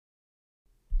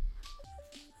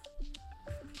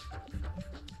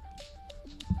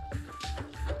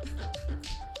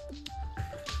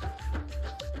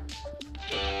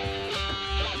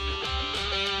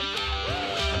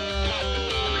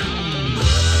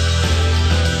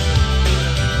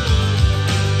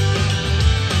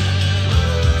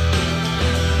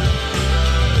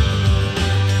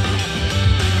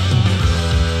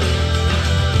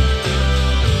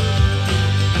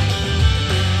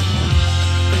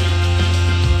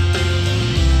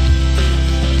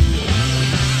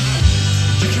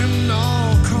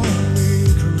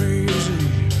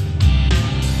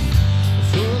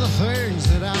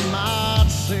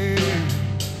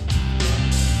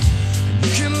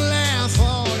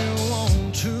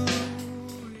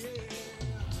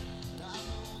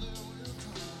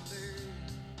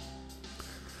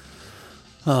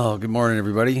Oh, good morning,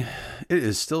 everybody. It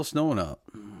is still snowing up.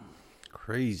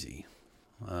 Crazy.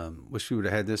 Wish we would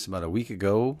have had this about a week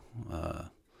ago.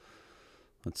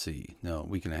 Let's see. No, a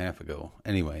week and a half ago.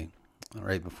 Anyway,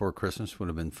 right before Christmas would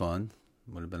have been fun.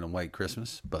 Would have been a white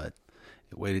Christmas, but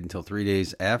it waited until 3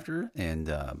 days after, and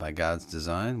by God's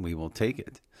design, we will take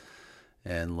it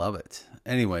and love it.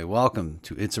 Anyway, welcome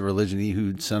to It's a Religion.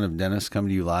 Ehud, son of Dennis, coming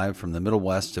to you live from the Middle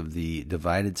West of the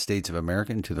divided states of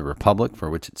America into the Republic for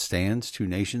which it stands, two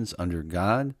nations under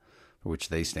God, for which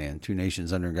they stand, two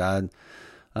nations under God,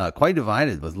 quite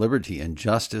divided with liberty and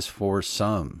justice for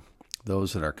some.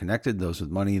 Those that are connected, those with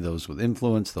money, those with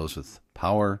influence, those with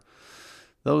power,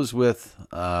 those with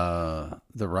the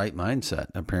right mindset,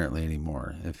 apparently,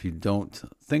 anymore. If you don't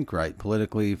think right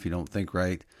politically, if you don't think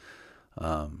right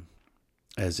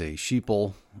as a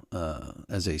sheeple,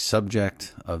 as a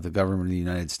subject of the government of the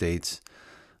United States,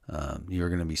 you're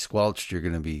going to be squelched, you're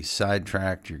going to be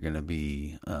sidetracked, you're going to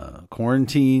be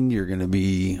quarantined, you're going to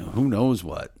be who knows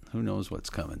what's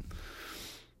coming.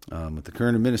 With the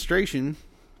current administration,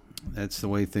 that's the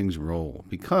way things roll,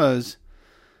 because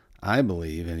I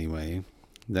believe, anyway,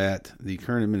 that the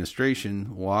current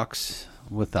administration walks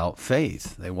without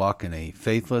faith. They walk in a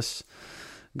faithless,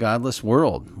 godless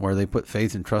world where they put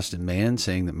faith and trust in man,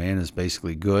 saying that man is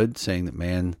basically good, saying that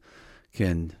man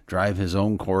can drive his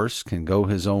own course, can go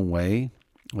his own way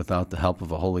without the help of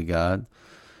a holy God.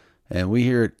 And we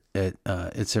here at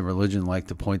It's a Religion like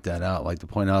to point that out, like to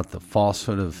point out the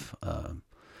falsehood of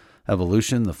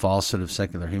evolution, the falsehood of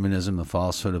secular humanism, the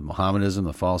falsehood of Mohammedanism,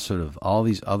 the falsehood of all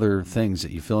these other things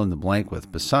that you fill in the blank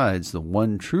with, besides the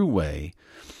one true way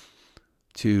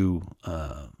to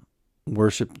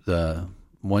worship the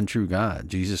one true God,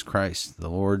 Jesus Christ, the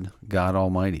Lord God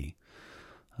Almighty,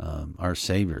 our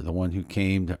Savior, the one who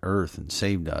came to earth and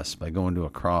saved us by going to a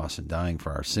cross and dying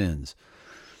for our sins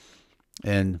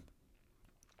and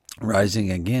rising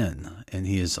again. And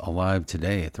he is alive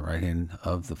today at the right hand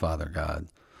of the Father God,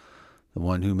 the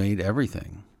one who made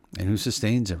everything and who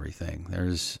sustains everything.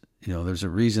 There's a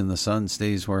reason the sun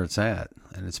stays where it's at,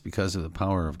 and it's because of the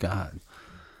power of God.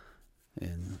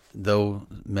 And though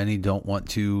many don't want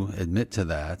to admit to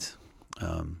that,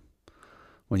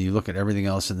 when you look at everything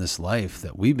else in this life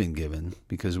that we've been given,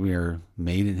 because we are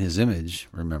made in his image,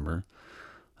 remember,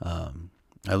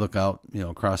 I look out,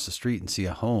 across the street and see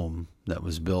a home that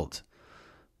was built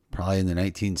probably in the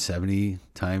 1970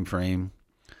 time frame.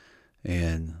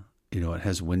 And, it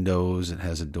has windows, it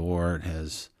has a door, it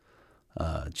has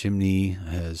a chimney, it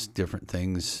has different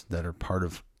things that are part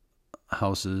of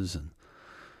houses. And,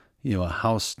 a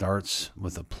house starts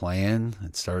with a plan.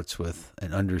 It starts with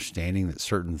an understanding that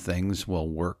certain things will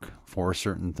work for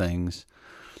certain things.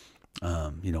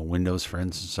 Windows, for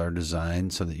instance, are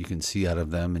designed so that you can see out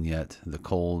of them, and yet the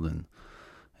cold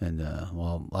a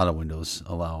lot of windows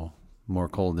allow more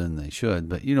cold than they should,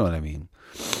 but you know what I mean.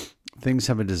 Things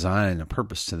have a design and a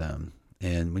purpose to them.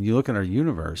 And when you look at our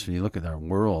universe, when you look at our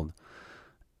world,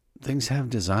 things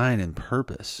have design and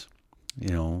purpose.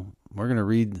 We're going to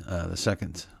read the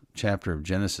second chapter of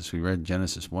Genesis. We read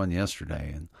Genesis 1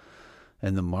 yesterday,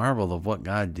 and the marvel of what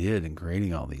God did in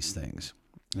creating all these things.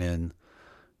 And,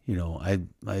 I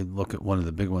look at one of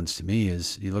the big ones to me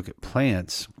is you look at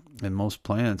plants, and most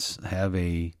plants have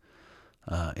a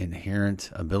inherent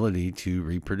ability to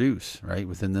reproduce, right,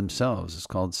 within themselves. It's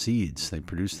called seeds. They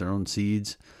produce their own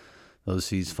seeds. Those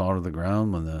seeds fall to the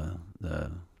ground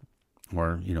when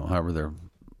however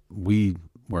we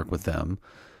work with them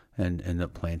and end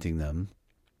up planting them,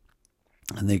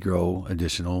 and they grow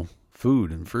additional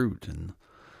food and fruit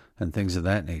and things of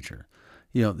that nature.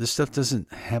 This stuff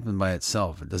doesn't happen by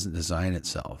itself. It doesn't design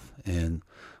itself. And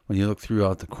when you look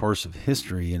throughout the course of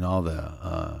history and all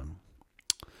the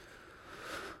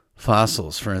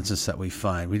fossils, for instance, that we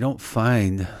find, we don't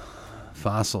find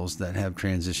fossils that have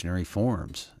transitionary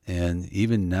forms. And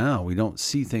even now, we don't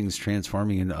see things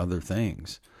transforming into other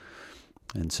things.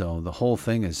 And so the whole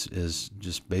thing is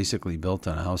just basically built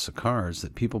on a house of cards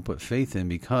that people put faith in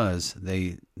because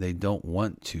they don't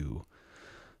want to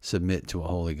submit to a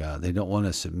holy God. They don't want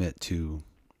to submit to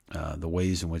the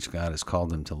ways in which God has called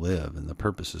them to live and the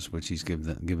purposes which he's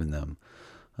given them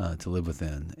to live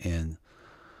within. And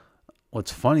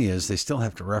what's funny is they still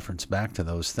have to reference back to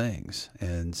those things.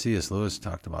 And C.S. Lewis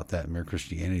talked about that in Mere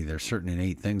Christianity. There's certain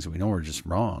innate things that we know are just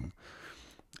wrong.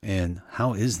 And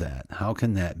how is that? How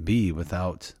can that be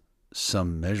without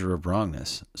some measure of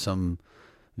wrongness, some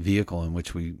vehicle in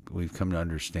which we've come to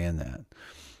understand that?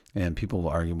 And people will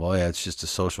argue, well, yeah, it's just a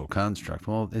social construct.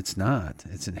 Well, it's not.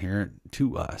 It's inherent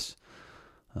to us.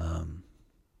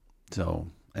 So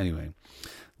anyway,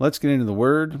 Let's get into the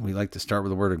Word. We like to start with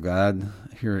the Word of God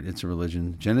here at It's a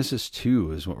Religion. Genesis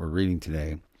 2 is what we're reading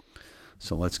today.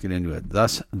 So let's get into it.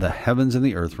 Thus the heavens and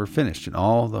the earth were finished, and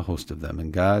all the host of them.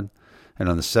 And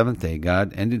on the seventh day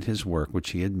God ended his work which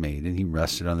he had made, and he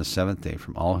rested on the seventh day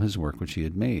from all his work which he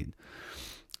had made.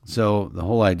 So the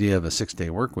whole idea of a 6-day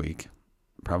work week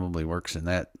probably works in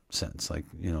that sense. Like,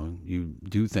 you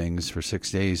do things for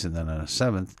 6 days, and then on a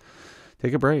seventh,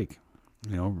 take a break,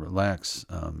 relax,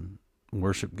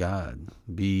 worship God,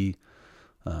 be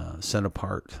set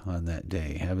apart on that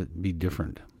day, have it be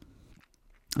different.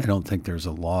 I don't think there's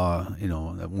a law,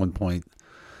 at one point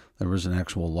there was an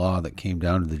actual law that came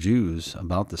down to the Jews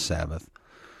about the Sabbath,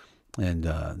 and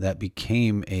that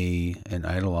became an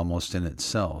idol almost in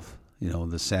itself.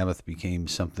 The Sabbath became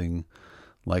something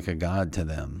like a god to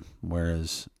them,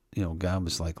 whereas, God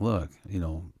was like, look,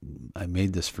 I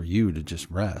made this for you to just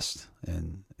rest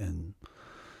and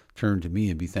turn to me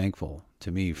and be thankful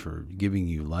to me for giving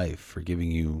you life, for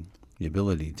giving you the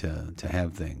ability to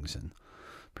have things and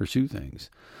pursue things.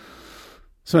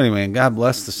 So anyway, and God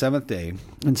blessed the seventh day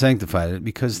and sanctified it,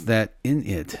 because that in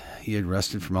it he had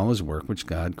rested from all his work which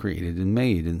God created and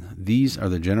made. And these are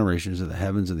the generations of the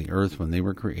heavens and the earth when they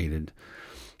were created,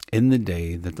 in the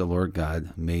day that the Lord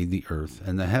God made the earth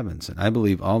and the heavens. And I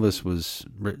believe all this was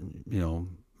written,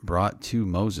 brought to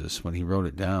Moses when he wrote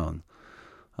it down,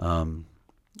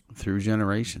 through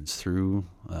generations, through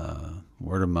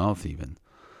word of mouth even,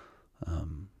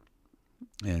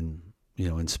 and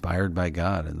inspired by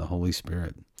God and the Holy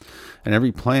Spirit. And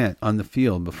every plant on the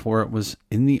field before it was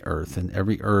in the earth, and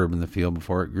every herb in the field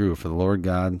before it grew, for the Lord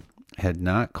God had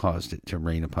not caused it to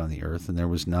rain upon the earth, and there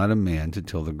was not a man to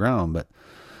till the ground, but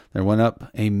there went up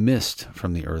a mist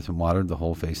from the earth and watered the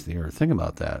whole face of the earth. Think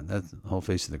about that. That's the whole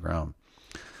face of the ground.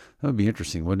 That would be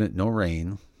interesting, wouldn't it? No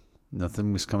rain.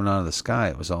 Nothing was coming out of the sky.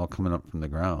 It was all coming up from the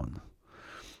ground.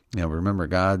 Remember,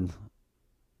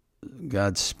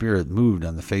 God's Spirit moved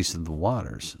on the face of the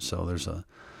waters. So there's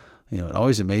it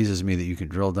always amazes me that you can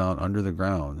drill down under the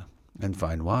ground and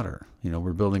find water.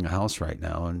 We're building a house right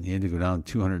now, and you had to go down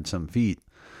 200 some feet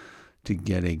to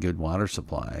get a good water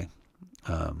supply.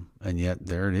 And yet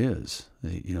there it is.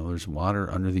 There's water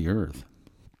under the earth.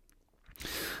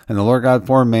 And the Lord God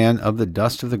formed man of the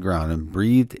dust of the ground and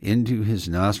breathed into his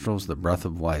nostrils the breath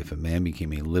of life, and man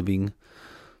became a living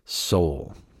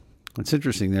soul. It's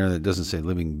interesting there that it doesn't say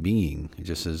living being. It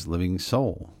just says living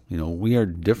soul. We are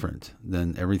different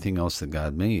than everything else that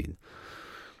God made.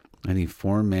 And he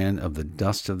formed man of the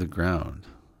dust of the ground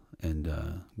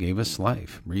and gave us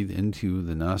life, breathed into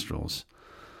the nostrils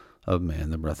of man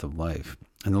the breath of life.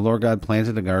 And the Lord God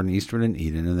planted a garden eastward in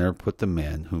Eden, and there put the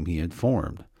man whom he had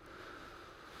formed.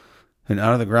 And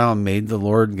out of the ground made the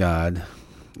Lord God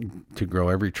to grow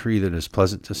every tree that is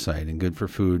pleasant to sight and good for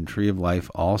food, and tree of life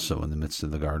also in the midst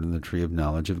of the garden, the tree of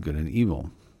knowledge of good and evil.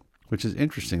 Which is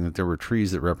interesting that there were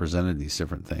trees that represented these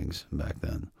different things back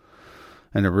then.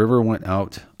 And a river went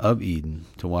out of Eden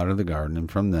to water the garden,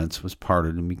 and from thence was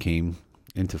parted and became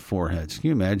into 4 heads. Can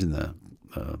you imagine the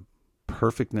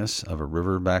perfectness of a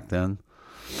river back then?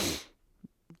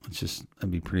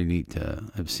 That'd be pretty neat to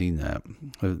have seen that.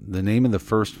 The name of the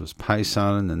first was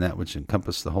Pison, and that which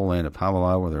encompassed the whole land of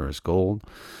Havilah, where there is gold,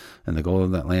 and the gold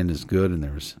of that land is good, and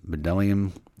there is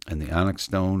bdellium and the onyx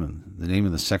stone. And the name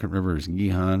of the second river is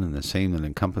Gihon, and the same that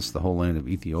encompassed the whole land of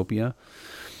Ethiopia.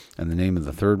 And the name of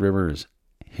the third river is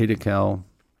Hiddekel,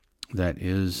 that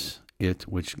is it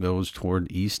which goes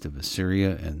toward east of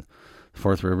Assyria. And the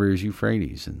fourth river is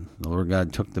Euphrates. And the Lord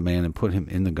God took the man and put him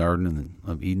in the garden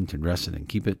of Eden to dress it and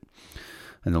keep it.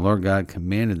 And the Lord God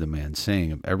commanded the man,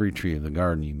 saying, of every tree of the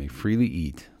garden you may freely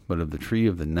eat, but of the tree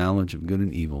of the knowledge of good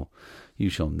and evil you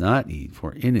shall not eat,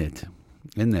 for in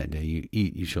that day you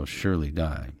eat, you shall surely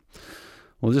die.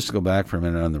 Well, just to go back for a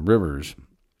minute on the rivers,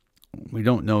 we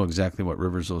don't know exactly what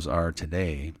rivers those are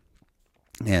today.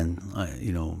 And,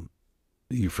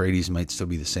 the Euphrates might still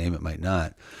be the same, it might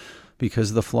not.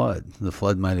 Because of the flood. The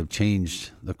flood might have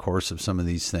changed the course of some of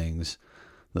these things.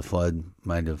 The flood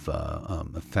might have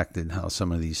affected how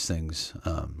some of these things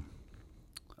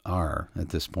are at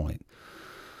this point.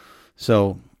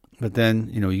 So, but then,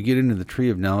 you get into the tree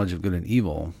of knowledge of good and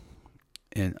evil.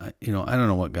 And, I don't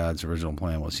know what God's original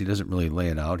plan was. He doesn't really lay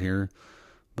it out here.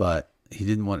 But he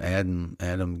didn't want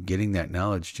Adam getting that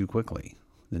knowledge too quickly.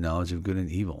 The knowledge of good and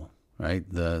evil. Right?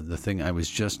 The thing I was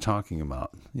just talking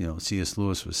about, C.S.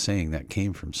 Lewis was saying that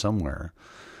came from somewhere,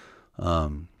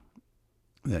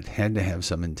 that had to have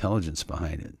some intelligence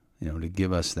behind it, to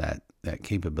give us that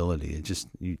capability. It just,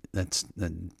 that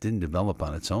didn't develop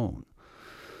on its own.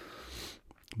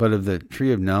 But of the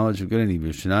tree of knowledge of good and evil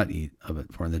you shall not eat of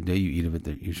it, for in the day you eat of it,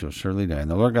 that you shall surely die.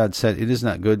 And the Lord God said, it is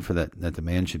not good for that the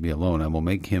man should be alone. I will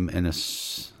make him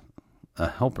a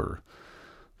helper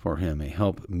for him, a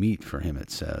help meet for him,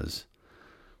 it says.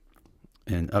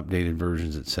 In updated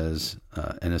versions, it says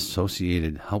an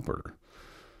associated helper.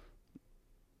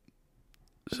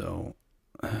 So,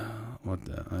 I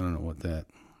don't know what that,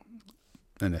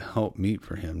 and a help meet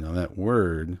for him. Now that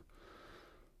word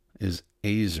is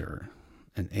azer,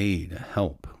 an aid, a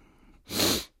help.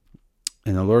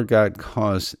 And the Lord God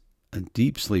caused a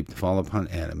deep sleep to fall upon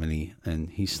Adam, and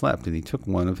he slept, and he took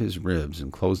one of his ribs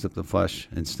and closed up the flesh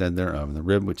instead thereof. And the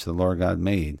rib which the Lord God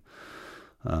made,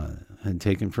 had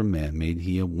taken from man, made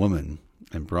he a woman,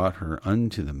 and brought her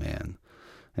unto the man.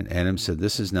 And Adam said,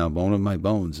 this is now bone of my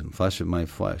bones and flesh of my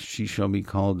flesh. She shall be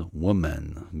called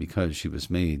woman, because she was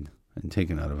made and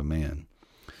taken out of a man.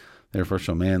 Therefore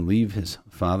shall man leave his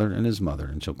father and his mother,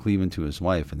 and shall cleave unto his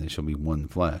wife, and they shall be one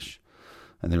flesh.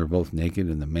 And they were both naked,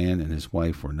 and the man and his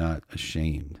wife were not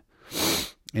ashamed.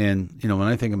 And, when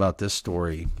I think about this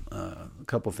story, a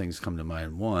couple things come to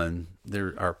mind. One,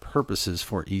 there are purposes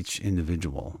for each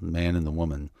individual, the man and the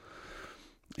woman.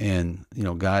 And,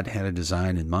 God had a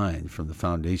design in mind from the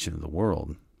foundation of the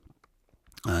world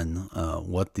on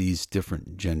what these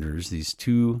different genders, these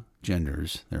two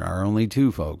genders, there are only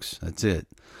two, folks, that's it,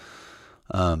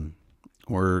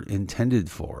 were intended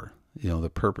for, the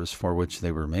purpose for which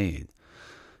they were made.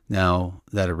 Now,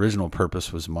 that original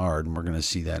purpose was marred, and we're going to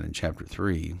see that in chapter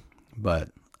 3, but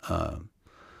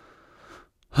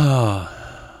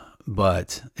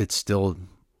it still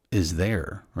is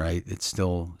there, right? It's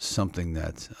still something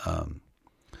that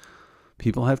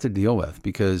people have to deal with,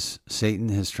 because Satan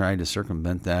has tried to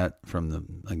circumvent that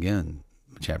from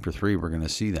chapter 3, we're going to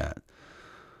see that.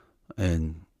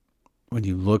 And when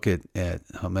you look at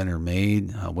how men are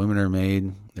made, how women are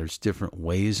made, there's different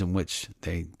ways in which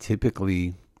they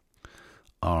typically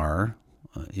are.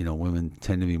 Women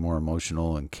tend to be more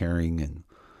emotional and caring and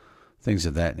things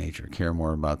of that nature, care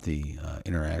more about the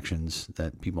interactions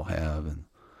that people have. And,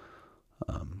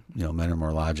 men are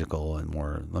more logical and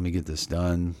more, let me get this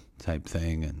done type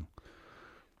thing.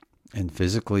 And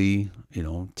physically,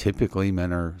 typically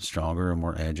men are stronger and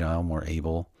more agile, more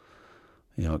able.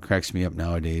 It cracks me up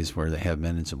nowadays where they have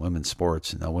men in some women's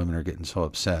sports, and now women are getting so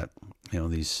upset.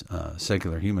 These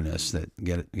secular humanists that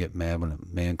get mad when a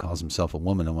man calls himself a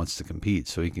woman and wants to compete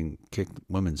so he can kick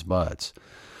women's butts.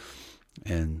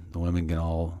 And the women get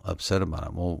all upset about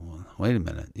it. Well, wait a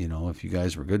minute. If you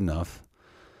guys were good enough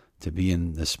to be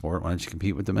in this sport, why don't you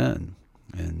compete with the men?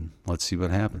 And let's see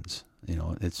what happens.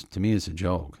 To me, it's a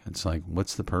joke. It's like,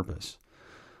 what's the purpose?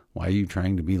 Why are you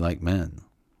trying to be like men?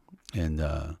 And,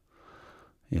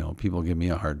 people give me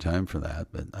a hard time for that,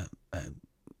 but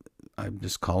I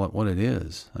just call it what it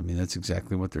is. I mean, that's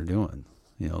exactly what they're doing.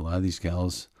 A lot of these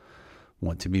gals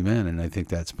want to be men, and I think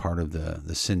that's part of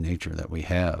the sin nature that we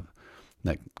have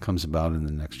that comes about in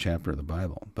the next chapter of the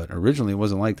Bible. But originally, it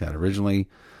wasn't like that. Originally,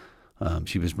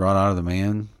 she was brought out of the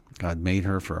man. God made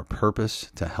her for a purpose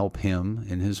to help him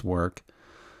in his work.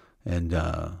 And,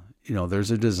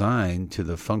 there's a design to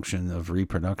the function of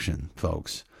reproduction,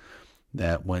 folks,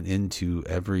 that went into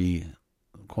every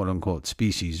quote-unquote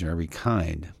species or every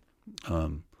kind.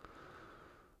 And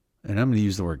I'm going to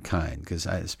use the word kind because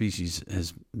species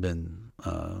has been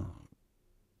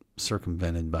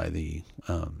circumvented by the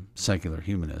secular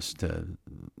humanists to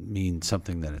mean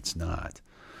something that it's not.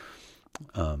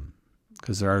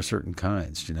 Because there are certain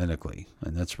kinds genetically,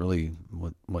 and that's really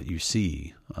what you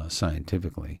see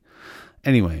scientifically.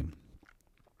 Anyway,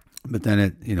 but then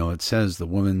it says the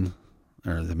woman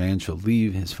or the man shall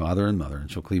leave his father and mother and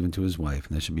shall cleave unto his wife,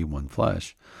 and they shall be one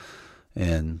flesh.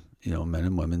 And men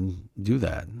and women do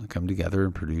that, come together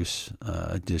and produce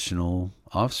additional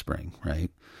offspring,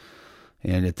 right?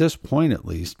 And at this point, at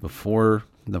least before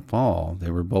the fall,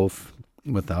 they were both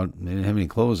they didn't have any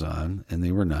clothes on, and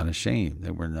they were not ashamed.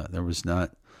 There was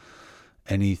not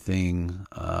anything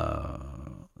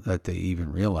that they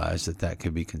even realized that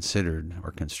could be considered or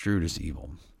construed as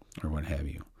evil or what have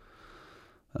you.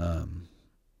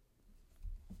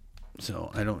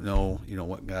 So I don't know,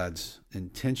 what God's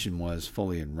intention was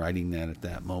fully in writing that at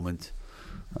that moment.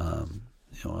 A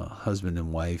husband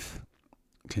and wife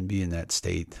can be in that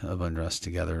state of undress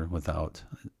together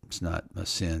it's not a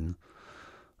sin.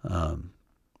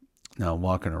 Now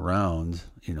walking around,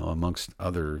 amongst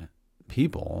other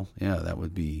people, that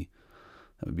would be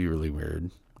really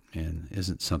weird and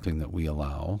isn't something that we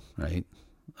allow, right?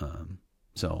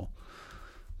 So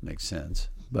makes sense.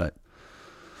 But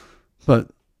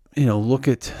look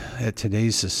at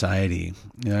today's society.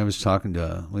 I was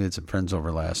we had some friends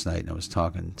over last night, and I was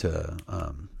talking to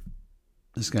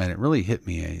this guy, and it really hit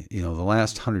me. The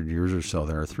last 100 years or so,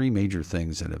 there are three major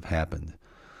things that have happened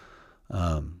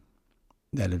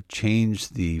that have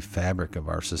changed the fabric of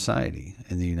our society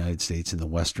in the United States, in the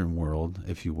Western world,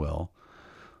 if you will.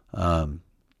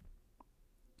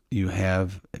 You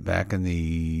have, back in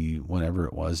the, whenever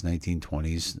it was,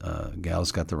 1920s,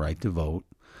 gals got the right to vote.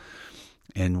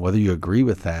 And whether you agree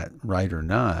with that right or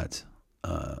not,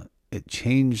 it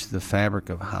changed the fabric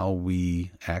of how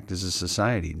we act as a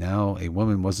society. Now, a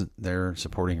woman wasn't there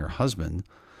supporting her husband,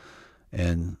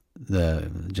 and the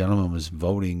gentleman was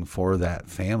voting for that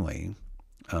family.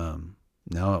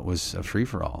 Now it was a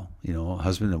free-for-all.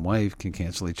 Husband and wife can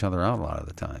cancel each other out a lot of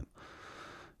the time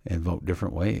and vote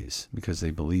different ways because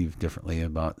they believe differently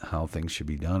about how things should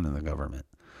be done in the government.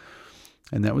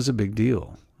 And that was a big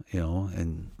deal,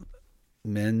 and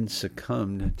men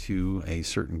succumbed to a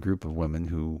certain group of women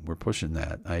who were pushing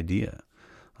that idea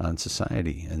on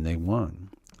society, and they won.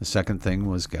 The second thing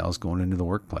was gals going into the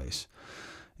workplace.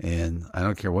 And I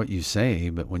don't care what you say,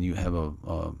 but when you have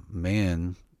a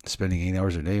man spending 8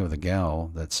 hours a day with a gal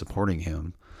that's supporting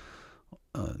him,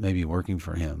 maybe working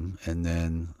for him, and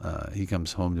then he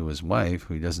comes home to his wife,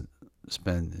 who he doesn't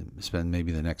spend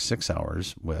maybe the next 6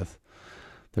 hours with,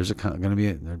 there's going to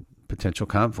be potential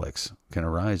conflicts can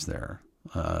arise there.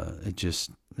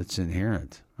 It's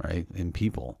inherent, right, in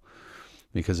people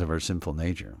because of our sinful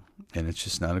nature, and it's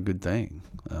just not a good thing.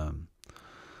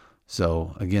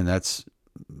 So again,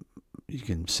 you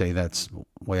can say that's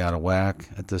way out of whack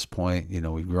at this point.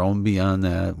 We've grown beyond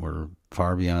that. We're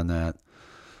far beyond that,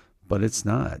 but it's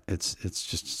not. It's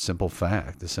just a simple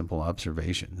fact, a simple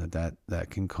observation that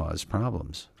can cause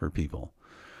problems for people.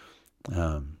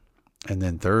 And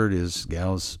then third is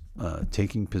gals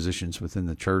taking positions within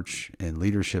the church and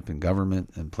leadership and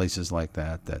government and places like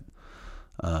that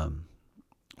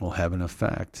will have an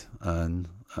effect on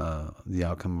the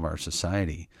outcome of our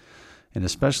society. And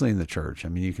especially in the church. I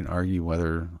mean, you can argue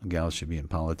whether gals should be in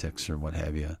politics or what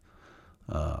have you.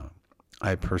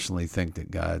 I personally think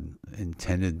that God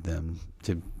intended them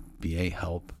to be a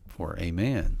help for a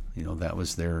man. That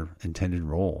was their intended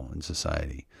role in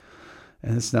society.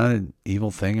 And it's not an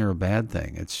evil thing or a bad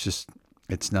thing.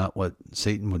 It's not what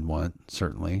Satan would want,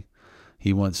 certainly.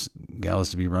 He wants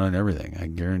gals to be running everything. I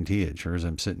guarantee it, sure as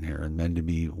I'm sitting here, and men to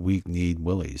be weak-kneed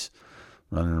willies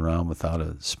running around without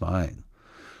a spine.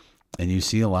 And you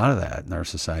see a lot of that in our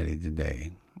society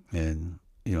today. And,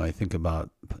 I think about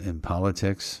in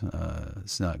politics,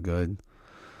 it's not good.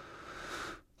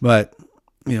 But,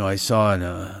 I saw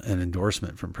an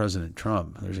endorsement from President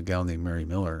Trump. There's a gal named Mary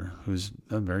Miller who's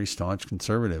a very staunch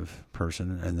conservative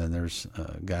person. And then there's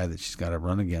a guy that she's got to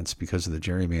run against because of the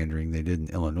gerrymandering they did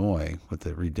in Illinois with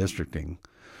the redistricting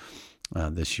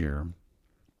this year.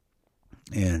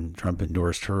 And Trump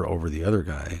endorsed her over the other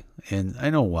guy. And I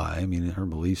know why. I mean, her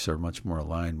beliefs are much more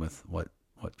aligned with what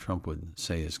Trump would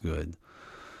say is good.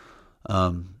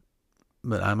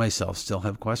 But I myself still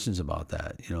have questions about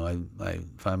that. I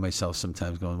find myself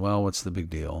sometimes going, well, what's the big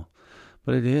deal?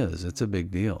 But it's a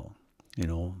big deal.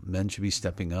 Men should be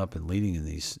stepping up and leading in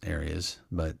these areas.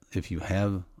 But if you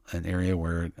have an area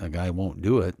where a guy won't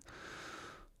do it,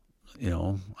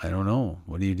 I don't know.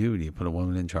 What do you do? Do you put a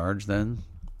woman in charge then?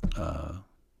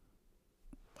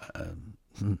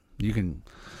 You can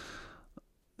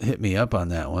hit me up on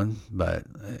that one,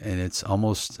 and it's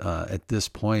almost at this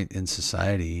point in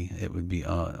society, it would be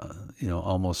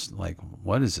almost like,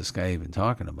 what is this guy even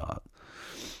talking about?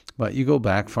 But you go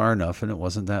back far enough, and it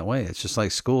wasn't that way. It's just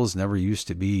like schools never used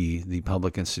to be the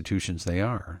public institutions they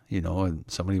are, and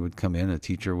somebody would come in, a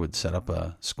teacher would set up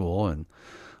a school and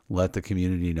let the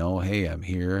community know, hey, I'm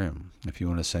here, and if you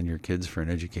want to send your kids for an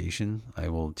education, I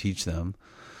will teach them.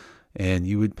 And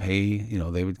you would pay,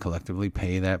 they would collectively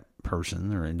pay that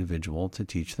person or individual to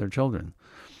teach their children.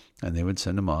 And they would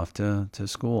send them off to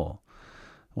school.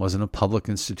 It wasn't a public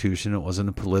institution. It wasn't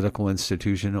a political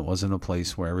institution. It wasn't a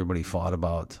place where everybody fought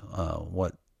about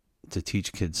what to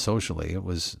teach kids socially.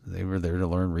 They were there to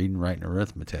learn reading, writing,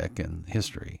 arithmetic, and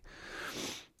history.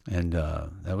 And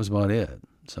that was about it.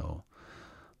 So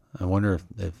I wonder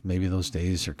if maybe those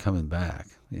days are coming back.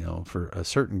 For a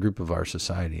certain group of our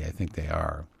society, I think they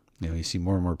are. You see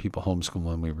more and more people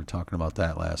homeschooling. We were talking about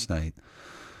that last night.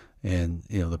 And,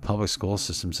 the public school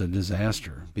system's a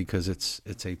disaster because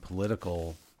it's a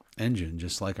political engine,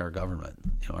 just like our government.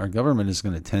 Our government is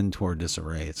going to tend toward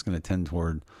disarray. It's going to tend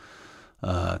toward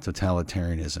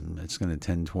totalitarianism. It's going to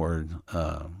tend toward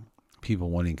people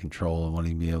wanting control and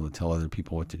wanting to be able to tell other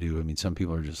people what to do. I mean, some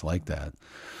people are just like that.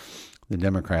 the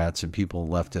Democrats and people,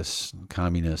 leftists,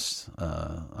 communists,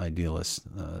 idealists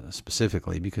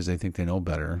specifically, because they think they know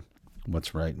better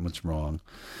what's right and what's wrong.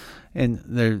 And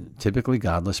they're typically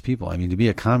godless people. I mean, to be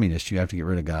a communist, you have to get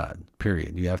rid of God,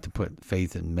 period. You have to put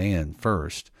faith in man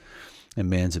first and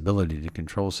man's ability to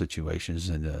control situations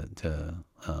and to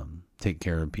take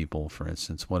care of people, for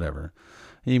instance, whatever.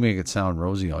 And you make it sound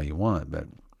rosy all you want, but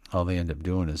all they end up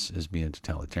doing is being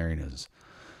totalitarians.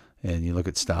 And you look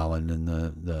at Stalin and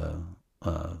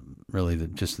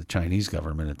just the Chinese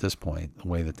government at this point, the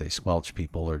way that they squelch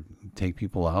people or take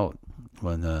people out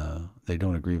when they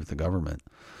don't agree with the government.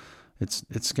 It's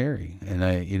scary. And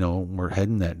we're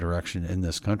heading that direction in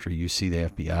this country. You see the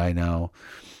FBI now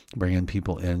bringing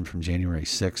people in from January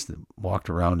 6th that walked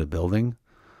around a building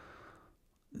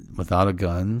without a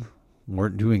gun,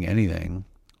 weren't doing anything.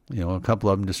 A couple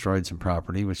of them destroyed some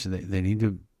property, which they need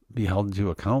to be held to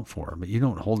account for. But you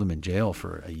don't hold them in jail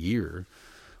for a year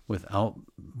without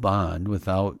bond,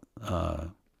 without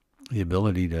the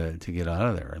ability to get out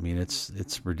of there. I mean,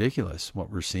 it's ridiculous what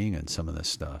we're seeing in some of this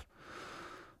stuff.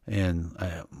 And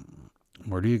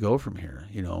where do you go from here?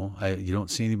 You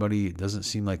don't see anybody. It doesn't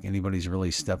seem like anybody's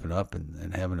really stepping up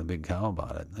and having a big cow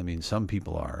about it. I mean, some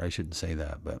people are. I shouldn't say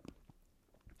that, but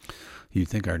you'd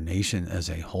think our nation as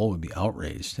a whole would be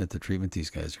outraged at the treatment these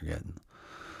guys are getting.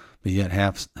 But yet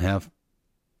half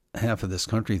of this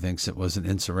country thinks it was an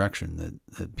insurrection,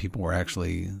 that people were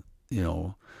actually,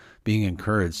 being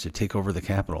encouraged to take over the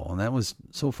Capitol. And that was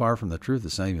so far from the truth,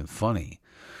 it's not even funny.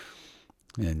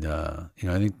 And, I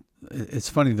think it's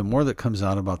funny, the more that comes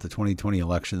out about the 2020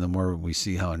 election, the more we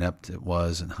see how inept it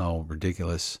was and how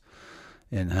ridiculous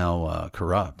and how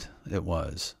corrupt it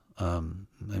was.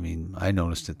 I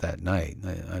noticed it that night.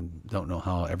 I don't know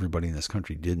how everybody in this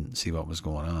country didn't see what was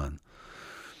going on.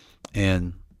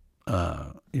 And,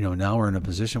 now we're in a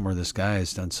position where this guy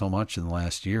has done so much in the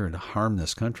last year to harm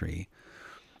this country.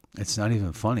 It's not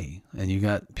even funny. And you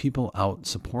got people out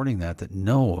supporting that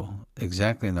know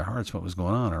exactly in their hearts what was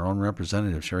going on. Our own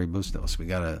representative, Sherry Bustos, we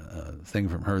got a thing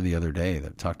from her the other day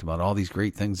that talked about all these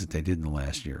great things that they did in the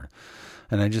last year.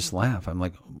 And I just laugh. I'm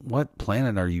like, what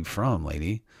planet are you from,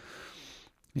 lady?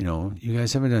 You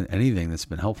guys haven't done anything that's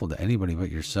been helpful to anybody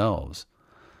but yourselves.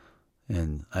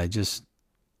 And I just,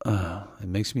 it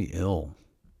makes me ill.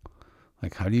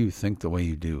 Like, how do you think the way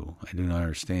you do? I do not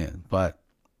understand. But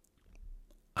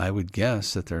I would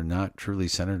guess that they're not truly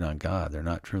centered on God. They're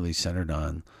not truly centered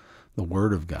on the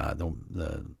Word of God,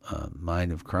 the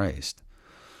mind of Christ.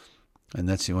 And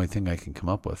that's the only thing I can come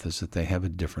up with, is that they have a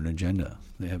different agenda.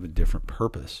 They have a different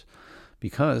purpose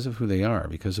because of who they are,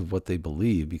 because of what they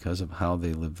believe, because of how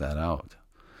they live that out.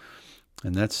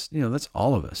 And that's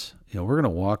all of us. We're going to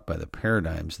walk by the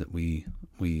paradigms that we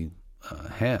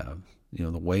have.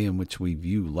 The way in which we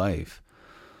view life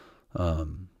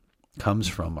comes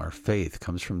from our faith,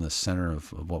 comes from the center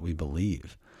of what we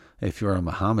believe. If you're a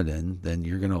Mohammedan, then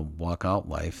you're going to walk out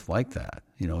life like that.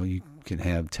 You can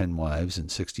have 10 wives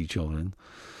and 60 children.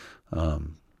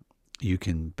 You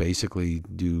can basically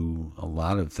do a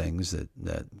lot of things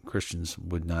that Christians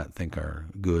would not think are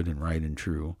good and right and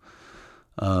true.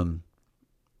 And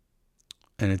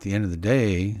at the end of the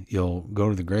day, you'll go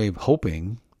to the grave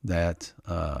hoping that,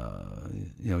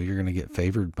 you're going to get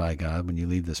favored by God when you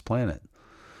leave this planet.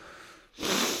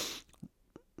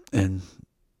 And,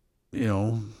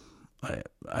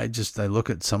 I look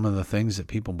at some of the things that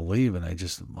people believe and I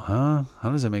just, how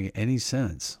does that make any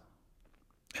sense?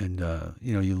 And,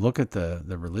 you look at the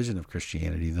religion of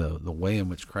Christianity, the way in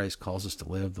which Christ calls us to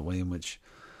live, the way in which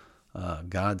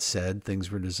God said things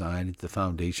were designed at the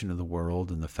foundation of the world,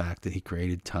 and the fact that he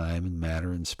created time and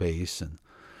matter and space. And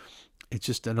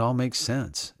it all makes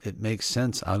sense. It makes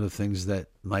sense out of things that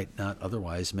might not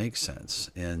otherwise make sense.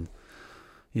 And,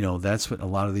 that's what a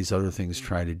lot of these other things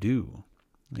try to do.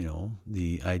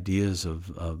 The ideas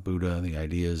of Buddha, the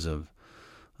ideas of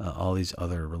all these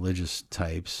other religious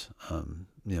types,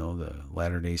 the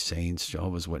Latter-day Saints,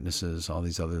 Jehovah's Witnesses, all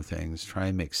these other things, try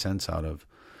and make sense out of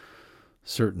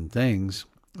certain things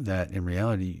that in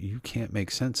reality you can't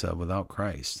make sense of without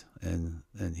Christ. And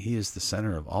he is the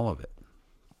center of all of it.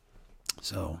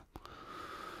 So,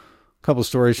 a couple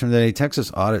stories from today.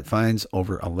 Texas audit finds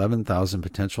over 11,000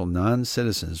 potential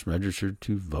non-citizens registered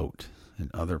to vote, and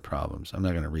other problems. I'm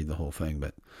not going to read the whole thing,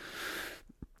 but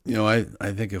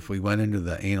I think if we went into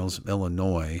the annals of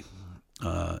Illinois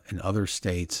and other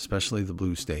states, especially the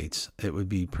blue states, it would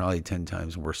be probably 10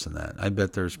 times worse than that. I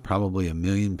bet there's probably 1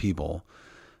 million people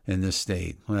in this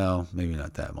state. Well, maybe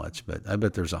not that much, but I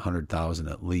bet there's 100,000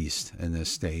 at least in this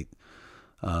state,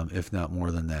 if not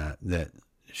more than that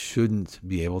shouldn't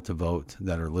be able to vote,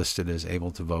 that are listed as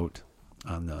able to vote.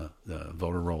 on the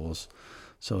voter rolls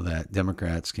so that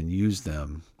Democrats can use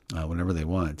them whenever they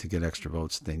want to get extra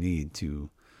votes that they need to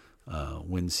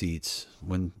win seats,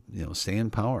 stay in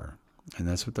power. And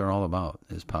that's what they're all about,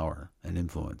 is power and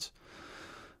influence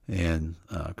and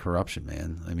corruption,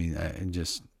 man. I mean,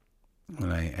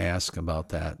 when I ask about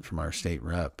that from our state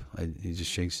rep, he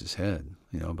just shakes his head,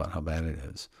 about how bad it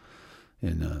is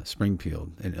in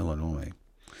Springfield, in Illinois.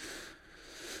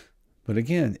 But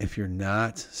again, if you're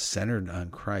not centered on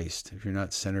Christ, if you're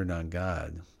not centered on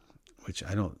God, which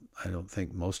I don't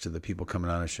think most of the people coming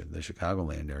out of the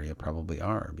Chicagoland area probably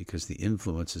are, because the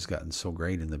influence has gotten so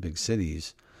great in the big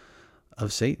cities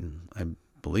of Satan, I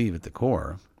believe at the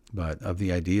core, but of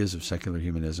the ideas of secular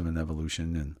humanism and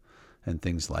evolution and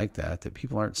things like that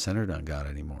people aren't centered on God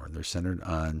anymore. They're centered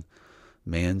on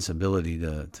man's ability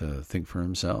to think for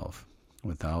himself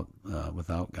without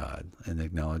God and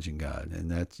acknowledging God.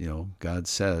 And that, God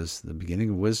says the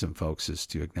beginning of wisdom, folks, is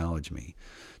to acknowledge me,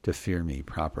 to fear me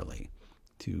properly,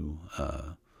 and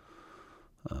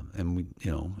we,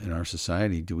 in our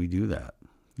society, do we do that?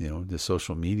 Does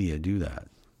social media do that?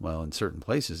 Well, in certain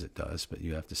places it does, but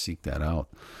you have to seek that out.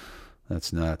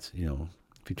 That's not,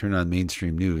 if you turn on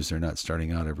mainstream news, they're not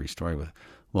starting out every story with,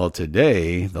 well,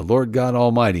 today the Lord God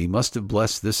Almighty must have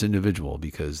blessed this individual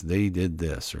because they did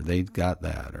this or they got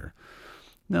that. Or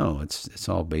no, it's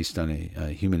all based on a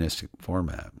humanistic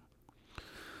format.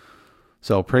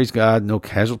 So praise God, no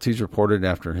casualties reported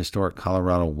after historic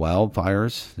Colorado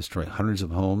wildfires destroyed hundreds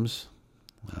of homes.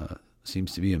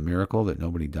 Seems to be a miracle that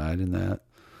nobody died in that.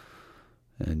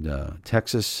 And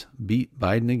Texas beat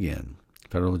Biden again.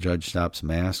 Federal judge stops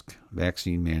mask,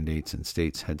 vaccine mandates, and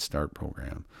state's Head Start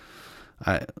program.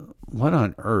 What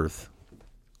on earth?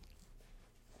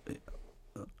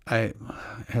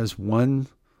 Has one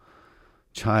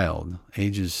child,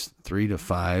 ages 3 to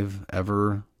 5,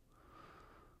 ever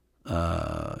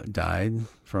died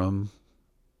from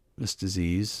this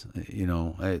disease?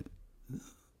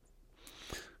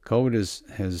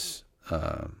 COVID has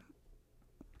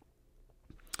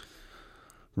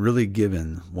really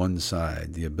given one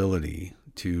side the ability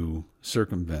to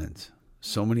circumvent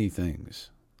so many things.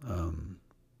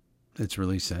 It's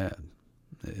really sad.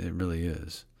 It really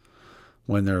is.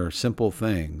 When there are simple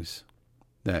things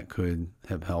that could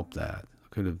have helped that,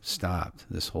 could have stopped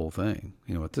this whole thing.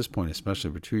 At this point,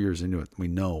 especially we're 2 years into it, we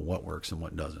know what works and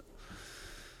what doesn't.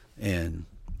 And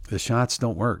the shots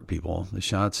don't work, people. The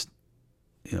shots,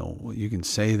 you can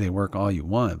say they work all you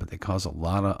want, but they cause a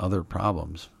lot of other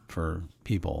problems for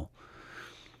people.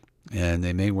 And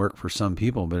they may work for some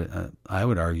people, but I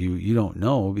would argue you don't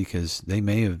know, because they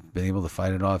may have been able to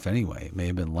fight it off anyway. It may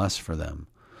have been less for them.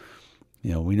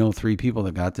 We know 3 people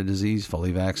that got the disease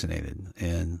fully vaccinated,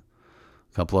 and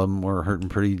a couple of them were hurting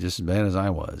pretty just as bad as I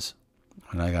was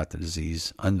when I got the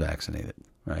disease unvaccinated,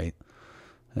 right?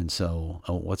 And so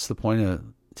what's the point of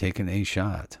taking a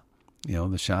shot?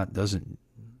 The shot isn't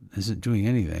doing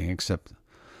anything except,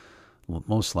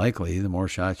 most likely, the more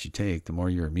shots you take, the more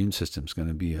your immune system's going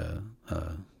to be a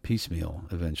piecemeal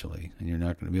eventually, and you're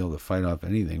not going to be able to fight off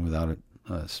anything without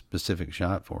a specific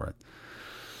shot for it.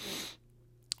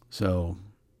 So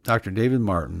Dr. David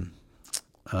Martin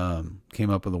came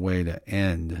up with a way to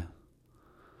end,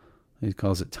 he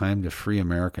calls it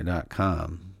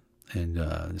timetofreeamerica.com,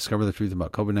 and discover the truth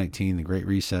about COVID-19, the Great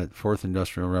Reset, Fourth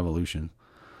Industrial Revolution.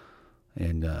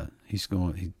 And he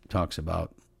talks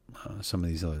about some of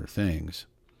these other things.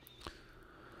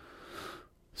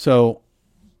 So,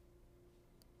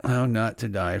 how not to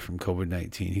die from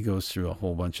COVID-19. He goes through a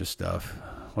whole bunch of stuff.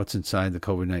 What's inside the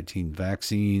COVID-19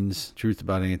 vaccines, truth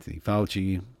about Anthony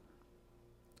Fauci,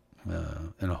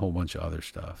 and a whole bunch of other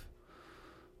stuff.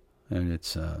 And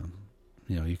it's,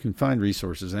 you can find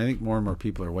resources. And I think more and more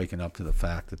people are waking up to the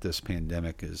fact that this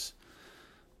pandemic is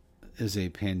a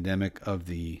pandemic of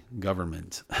the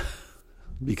government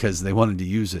because they wanted to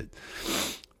use it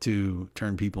to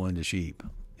turn people into sheep.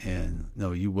 And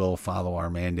no, you will follow our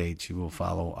mandates. You will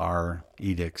follow our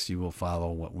edicts. You will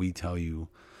follow what we tell you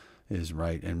is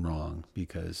right and wrong,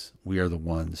 because we are the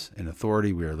ones in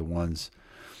authority. We are the ones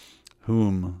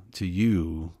whom to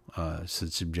you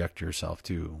should subject yourself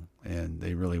to. And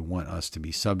they really want us to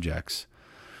be subjects,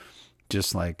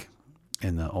 just like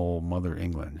in the old Mother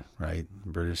England, right?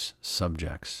 British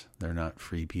subjects. They're not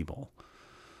free people.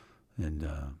 And,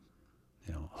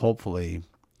 hopefully,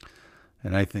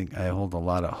 and I think I hold a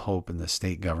lot of hope in the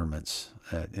state governments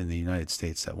in the United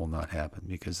States that will not happen,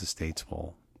 because the states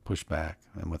will push back.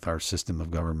 And with our system of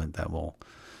government, that will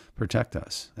protect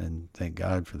us. And thank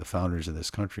God for the founders of this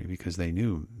country, because they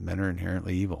knew men are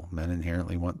inherently evil. Men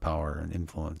inherently want power and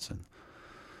influence.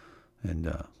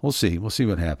 And we'll see. We'll see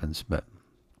what happens. But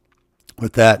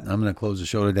with that, I'm going to close the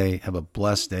show today. Have a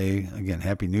blessed day. Again,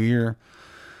 Happy New Year.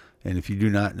 And if you do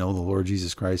not know the Lord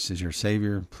Jesus Christ as your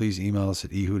Savior, please email us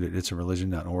at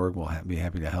ehud@itsareligion.org. We'll be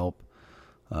happy to help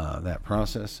that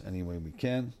process any way we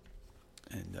can.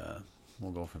 And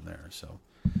we'll go from there. So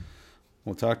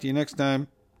we'll talk to you next time.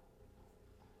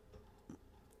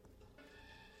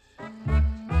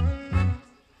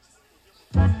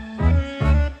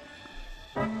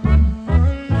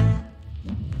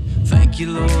 Thank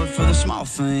you, Lord, for the small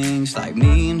things, like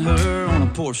me and her on a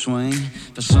porch swing,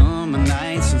 for summer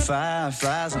nights and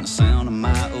fireflies and the sound of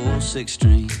my old six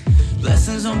string.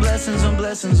 Blessings on blessings on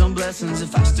blessings on blessings.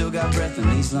 If I still got breath in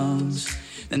these lungs,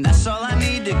 then that's all I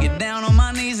need to get down on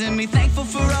my knees and be thankful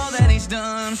for all that he's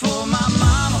done. For my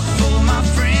mama, for my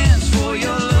friends,